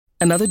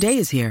Another day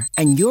is here,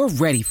 and you're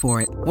ready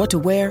for it. What to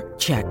wear?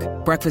 Check.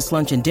 Breakfast,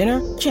 lunch, and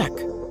dinner? Check.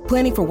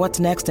 Planning for what's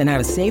next and how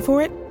to save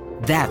for it?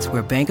 That's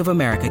where Bank of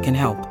America can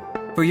help.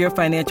 For your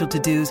financial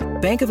to-dos,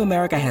 Bank of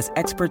America has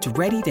experts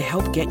ready to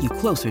help get you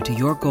closer to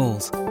your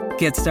goals.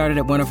 Get started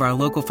at one of our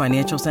local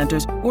financial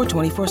centers or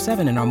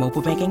 24/7 in our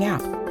mobile banking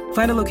app.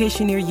 Find a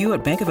location near you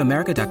at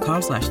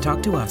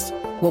bankofamerica.com/talktous.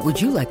 What would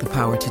you like the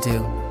power to do?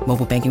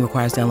 Mobile banking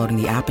requires downloading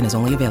the app and is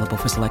only available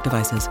for select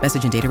devices.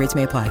 Message and data rates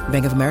may apply.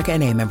 Bank of America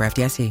N.A., member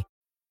FDIC.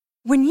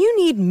 When you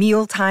need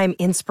mealtime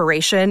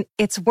inspiration,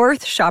 it's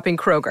worth shopping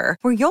Kroger,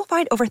 where you'll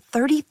find over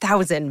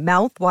 30,000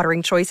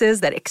 mouth-watering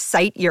choices that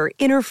excite your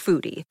inner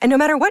foodie. And no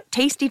matter what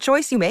tasty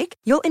choice you make,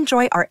 you'll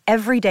enjoy our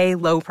everyday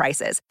low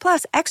prices,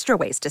 plus extra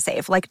ways to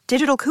save, like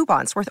digital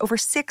coupons worth over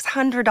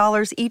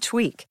 $600 each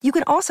week. You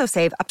can also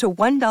save up to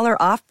 $1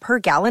 off per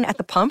gallon at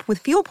the pump with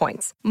fuel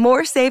points.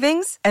 More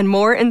savings and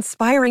more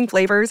inspiring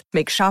flavors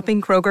make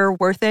shopping Kroger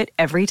worth it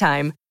every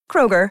time.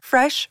 Kroger,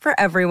 fresh for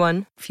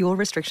everyone. Fuel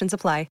restrictions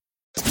apply.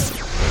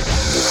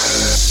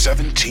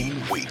 17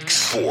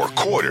 weeks, 4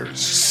 quarters,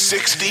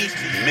 60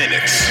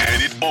 minutes,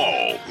 and it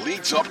all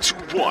leads up to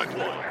one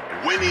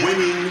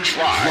winning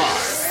drive.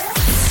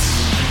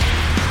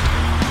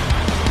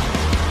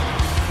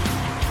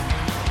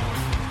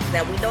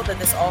 Now, we know that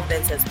this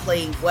offense has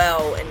played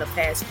well in the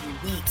past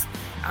few weeks.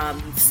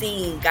 You've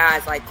seen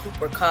guys like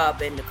Cooper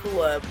Kupp and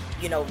Nacua,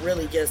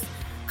 really just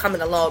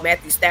coming along.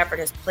 Matthew Stafford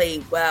has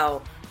played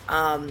well.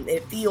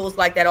 It feels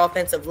like that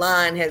offensive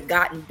line has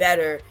gotten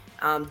better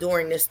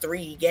during this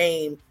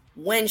 3-game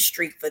win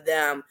streak for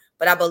them.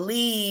 But I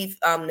believe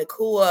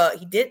Nacua,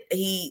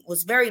 he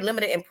was very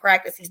limited in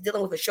practice. He's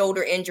dealing with a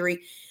shoulder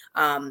injury.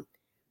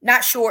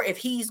 Not sure if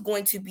he's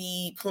going to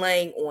be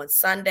playing on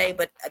Sunday,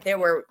 but there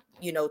were,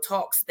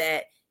 talks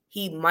that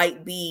he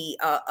might be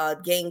a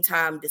game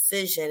time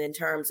decision in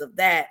terms of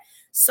that.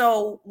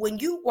 So when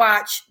you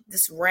watch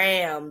this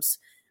Rams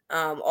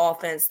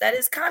offense, that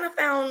is kind of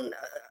found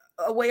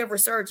a way of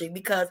resurging,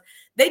 because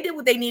they did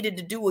what they needed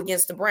to do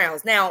against the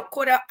Browns. Now,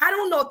 Cordell, I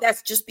don't know if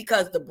that's just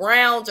because the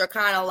Browns are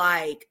kind of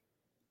like,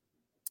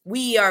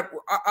 our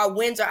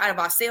wins are out of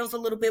ourselves a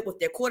little bit with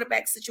their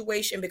quarterback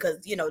situation, because,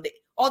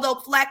 although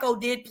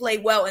Flacco did play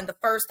well in the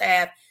first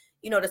half,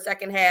 the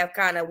second half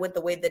kind of went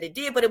the way that it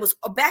did, but it was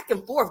a back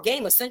and forth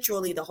game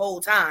essentially the whole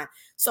time.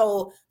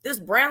 So this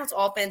Browns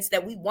offense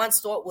that we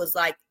once thought was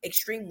like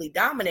extremely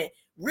dominant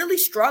really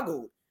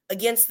struggled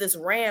against this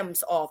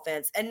Rams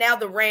offense. And now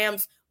the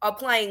Rams are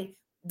playing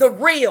the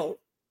real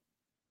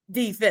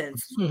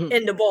defense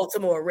in the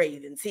Baltimore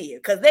Ravens here,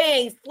 because they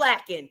ain't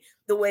slacking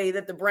the way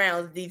that the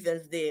Browns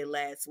defense did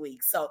last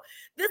week. So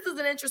this is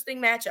an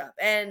interesting matchup.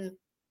 And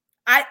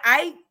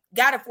I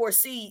got to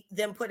foresee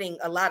them putting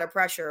a lot of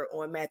pressure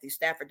on Matthew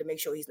Stafford to make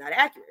sure he's not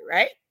accurate,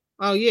 right?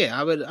 Oh,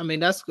 yeah.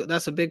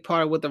 That's a big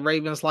part of what the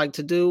Ravens like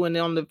to do. And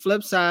on the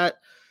flip side,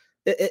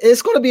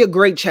 it's going to be a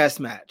great chess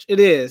match. It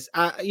is.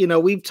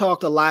 We've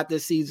talked a lot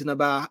this season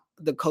about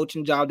the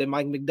coaching job that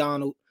Mike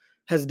Macdonald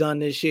has done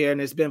this year, and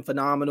it's been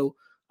phenomenal.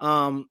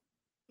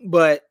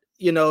 But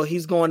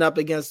he's going up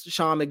against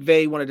Sean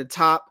McVay, one of the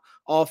top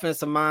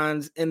offensive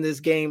minds in this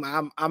game.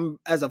 I'm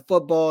as a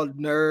football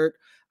nerd,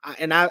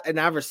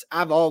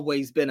 I've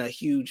always been a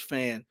huge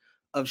fan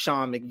of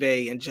Sean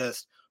McVay and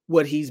just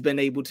what he's been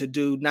able to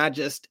do, not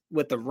just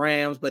with the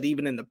Rams, but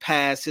even in the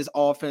past. His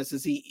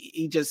offenses,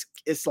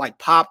 it's like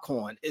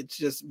popcorn. It's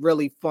just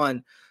really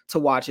fun to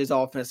watch his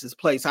offenses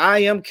play. So I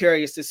am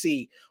curious to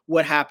see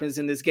what happens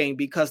in this game,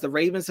 because the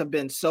Ravens have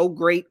been so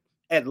great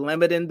at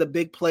limiting the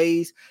big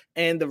plays,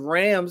 and the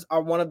Rams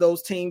are one of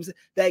those teams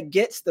that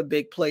gets the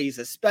big plays,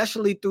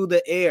 especially through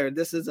the air.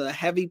 This is a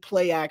heavy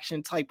play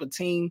action type of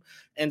team,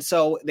 and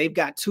so they've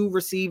got 2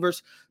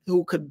 receivers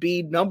who could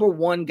be number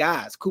 1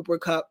 guys, Cooper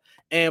Kupp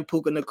and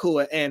Puka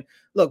Nacua. And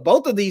look,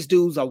 both of these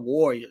dudes are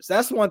warriors.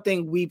 That's one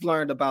thing we've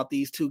learned about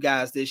these 2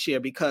 guys this year,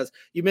 because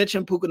you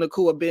mentioned Puka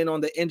Nacua being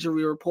on the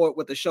injury report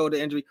with the shoulder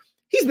injury.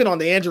 He's been on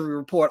the injury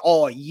report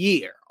all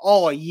year.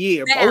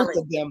 Valid.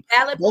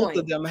 Both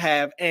of them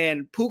have.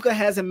 And Puka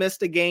hasn't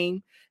missed a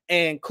game.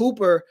 And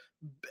Cooper,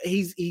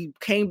 he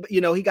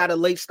got a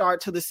late start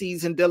to the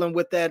season dealing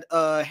with that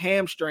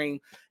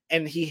hamstring.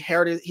 And he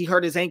hurt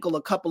his ankle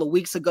a couple of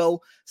weeks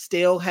ago.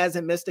 Still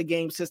hasn't missed a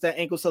game since that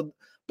ankle. So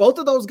both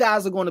of those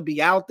guys are going to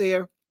be out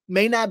there.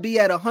 May not be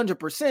at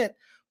 100%,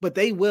 but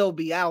they will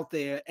be out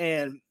there.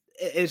 And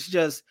it's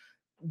just,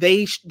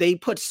 they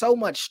put so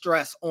much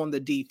stress on the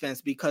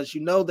defense, because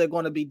they're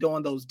going to be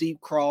doing those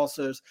deep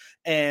crossers,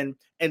 and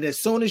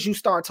as soon as you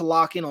start to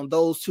lock in on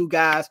those 2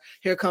 guys,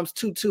 here comes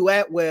Tutu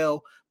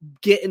Atwell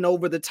getting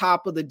over the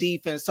top of the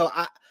defense. So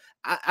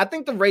I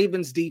think the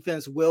Ravens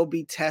defense will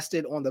be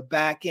tested on the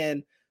back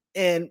end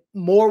in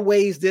more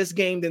ways this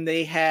game than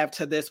they have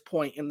to this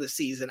point in the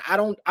season. I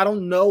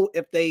don't know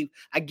if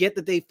I get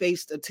that they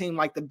faced a team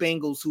like the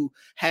Bengals who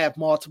have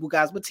multiple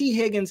guys, but T.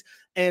 Higgins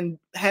and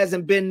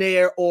hasn't been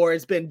there, or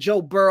it's been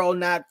Joe Burrow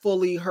not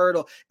fully hurt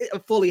or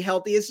fully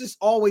healthy. It's just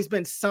always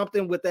been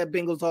something with that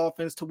Bengals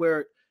offense to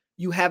where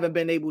you haven't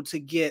been able to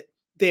get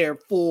their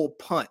full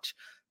punch.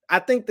 I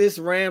think this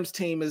Rams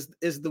team is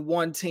the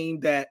one team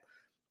that,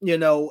 you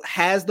know,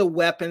 has the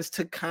weapons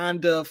to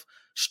kind of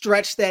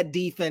stretch that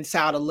defense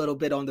out a little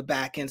bit on the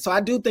back end. So I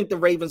do think the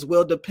Ravens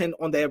will depend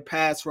on their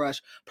pass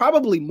rush,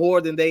 probably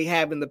more than they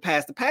have in the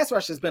past. The pass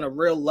rush has been a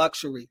real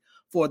luxury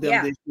for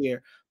them this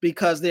year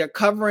because they're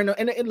covering.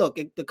 And look,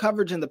 the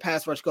coverage and the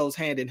pass rush goes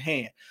hand in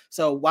hand.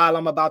 So while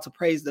I'm about to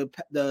praise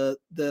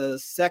the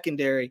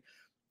secondary,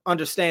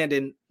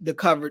 understanding the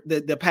cover,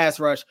 the pass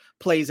rush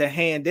plays a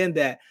hand in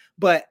that.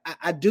 But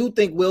I do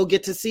think we'll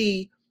get to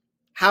see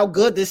how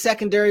good this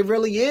secondary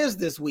really is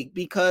this week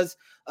because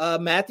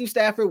Matthew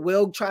Stafford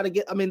will try to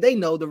get, I mean, they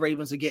know the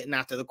Ravens are getting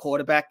after the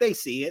quarterback. They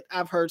see it.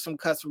 I've heard some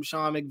cuts from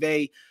Sean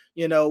McVay,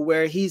 you know,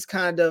 where he's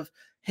kind of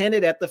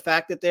hinted at the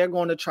fact that they're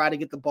going to try to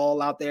get the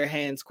ball out their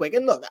hands quick.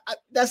 And look,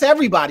 that's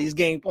everybody's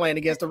game plan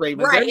against the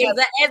Ravens. Right,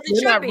 as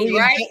it should be,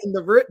 right?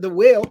 The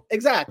wheel,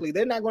 exactly.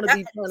 They're not going to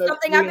be trying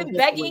something I've been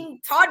begging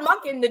Todd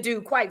Monken to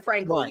do, quite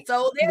frankly. Right.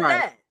 So there's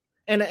that.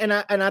 And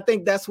I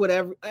think that's what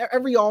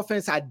every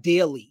offense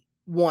ideally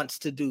wants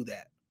to do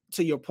that.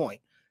 To your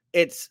point,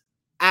 it's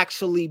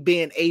actually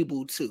being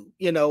able to,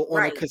 you know,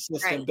 on a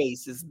consistent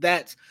basis.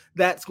 That's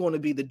going to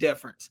be the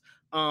difference.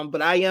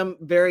 But I am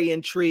very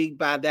intrigued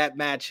by that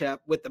matchup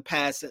with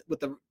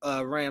the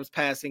Rams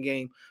passing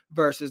game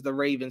versus the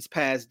Ravens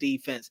pass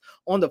defense.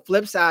 On the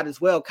flip side as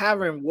well,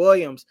 Kyren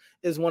Williams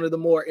is one of the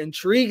more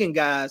intriguing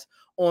guys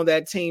on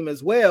that team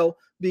as well,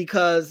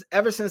 because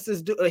ever since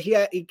this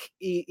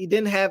he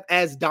didn't have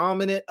as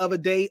dominant of a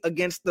day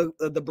against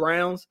the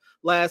Browns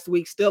last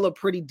week. Still a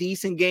pretty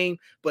decent game,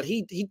 but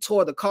he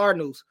tore the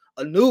Cardinals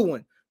a new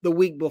one the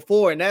week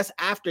before, and that's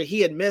after he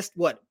had missed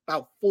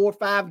about 4 or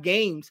 5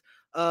 games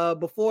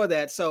before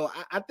that. So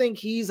I think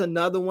he's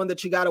another one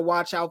that you got to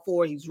watch out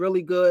for. He's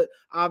really good,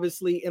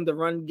 obviously, in the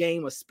run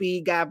game, a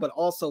speed guy, but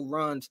also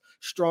runs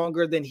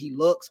stronger than he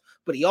looks.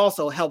 But he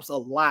also helps a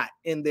lot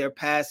in their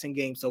passing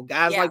game. So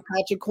guys like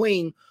Patrick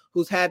Queen,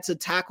 who's had to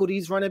tackle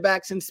these running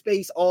backs in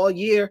space all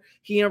year,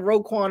 he and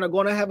Roquan are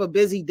going to have a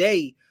busy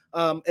day,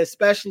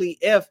 especially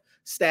if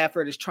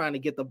Stafford is trying to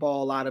get the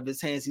ball out of his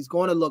hands. He's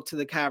going to look to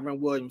the Kyren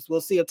Williams.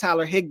 We'll see if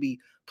Tyler Higbee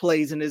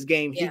plays in this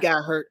game. He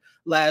got hurt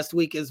last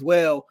week as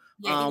well.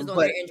 Yeah, he was on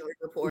their injury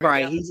report.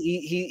 Right.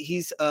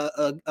 He's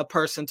a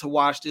person to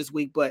watch this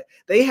week, but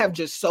they have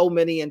just so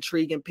many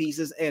intriguing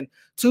pieces. And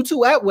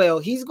Tutu Atwell,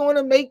 he's going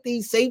to make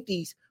these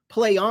safeties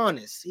play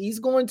honest. He's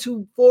going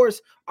to force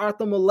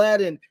Arthur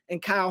Millette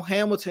and Kyle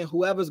Hamilton,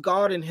 whoever's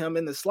guarding him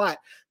in the slot,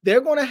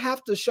 they're going to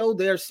have to show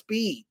their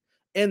speed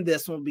in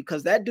this one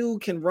because that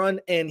dude can run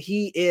and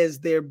he is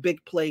their big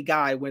play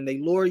guy. When they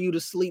lure you to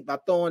sleep by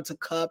throwing to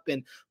Kupp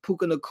and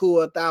Puka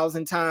Nacua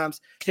 1,000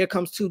 times, here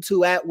comes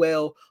Tutu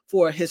Atwell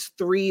for his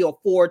 3 or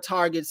 4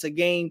 targets a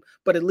game,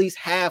 but at least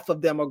half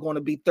of them are going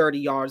to be 30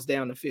 yards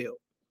down the field.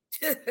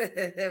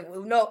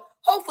 No,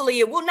 hopefully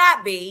it will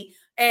not be.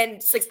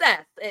 And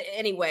success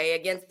anyway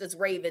against this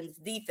Ravens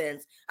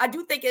defense. I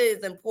do think it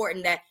is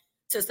important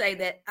to say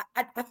that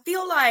I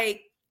feel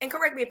like, and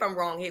correct me if I'm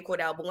wrong here,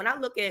 Cordell, but when I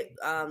look at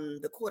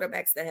the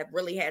quarterbacks that have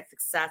really had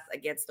success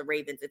against the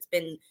Ravens, it's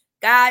been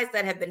guys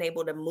that have been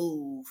able to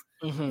move,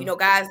 you know,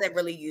 guys that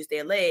really use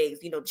their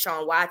legs. You know,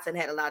 Deshaun Watson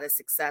had a lot of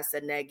success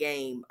in that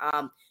game.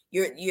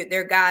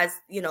 There are guys,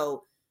 you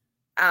know,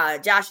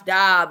 Josh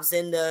Dobbs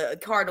in the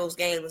Cardinals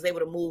game was able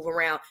to move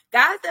around.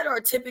 Guys that are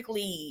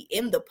typically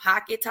in the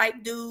pocket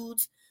type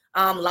dudes,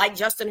 like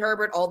Justin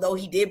Herbert, although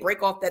he did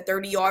break off that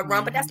 30-yard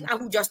run, but that's not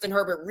who Justin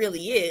Herbert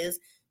really is,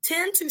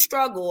 tend to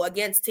struggle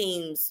against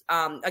teams,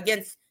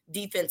 against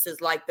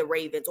defenses like the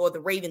Ravens or the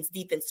Ravens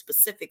defense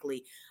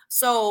specifically.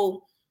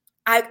 So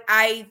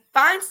I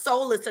find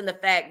solace in the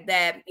fact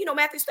that, you know,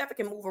 Matthew Stafford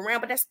can move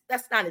around, but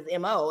that's not his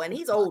MO, and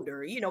he's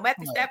older. You know,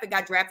 Matthew Stafford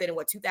got drafted in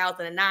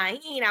 2009.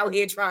 He ain't out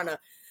here trying to,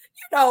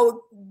 you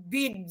know,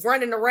 be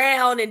running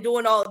around and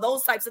doing all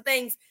those types of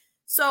things.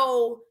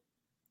 So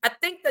I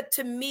think that,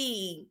 to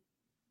me,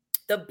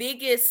 the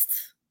biggest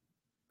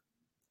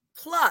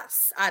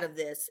plus out of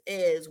this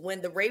is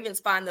when the Ravens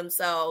find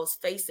themselves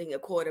facing a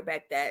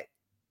quarterback that,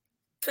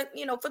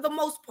 you know, for the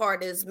most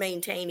part is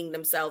maintaining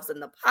themselves in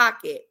the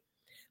pocket,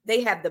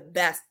 they have the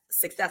best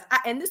success.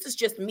 And this is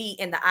just me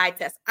in the eye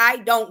test. I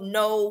don't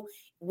know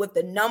what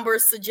the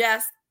numbers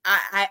suggest.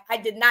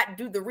 I did not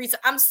do the research.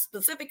 I'm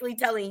specifically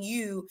telling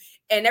you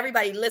and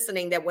everybody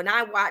listening that when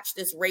I watch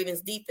this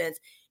Ravens defense,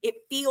 it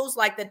feels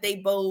like that they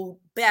bode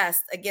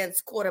best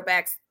against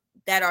quarterbacks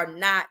that are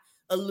not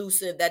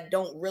elusive, that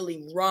don't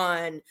really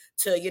run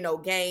to, you know,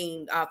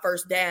 gain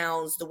first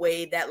downs the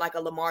way that like a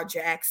Lamar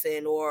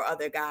Jackson or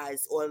other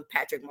guys or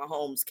Patrick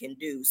Mahomes can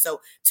do. So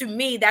to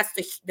me, that's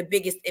the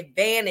biggest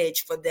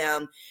advantage for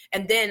them.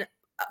 And then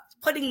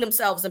putting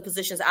themselves in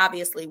positions,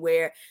 obviously,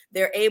 where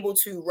they're able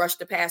to rush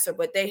the passer,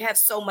 but they have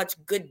so much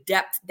good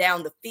depth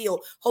down the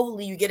field.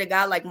 Hopefully you get a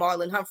guy like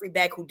Marlon Humphrey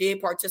back who did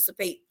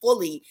participate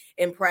fully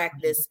in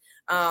practice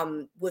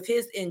with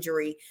his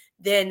injury,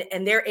 then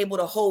and they're able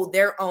to hold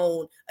their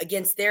own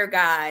against their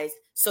guys.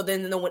 So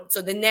then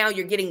now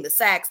you're getting the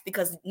sacks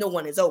because no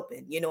one is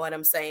open. You know what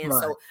I'm saying?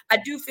 Right. So I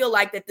do feel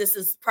like that this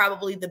is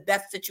probably the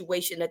best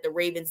situation that the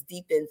Ravens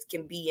defense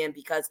can be in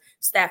because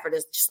Stafford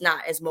is just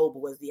not as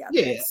mobile as the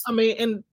others. Yeah, I mean, and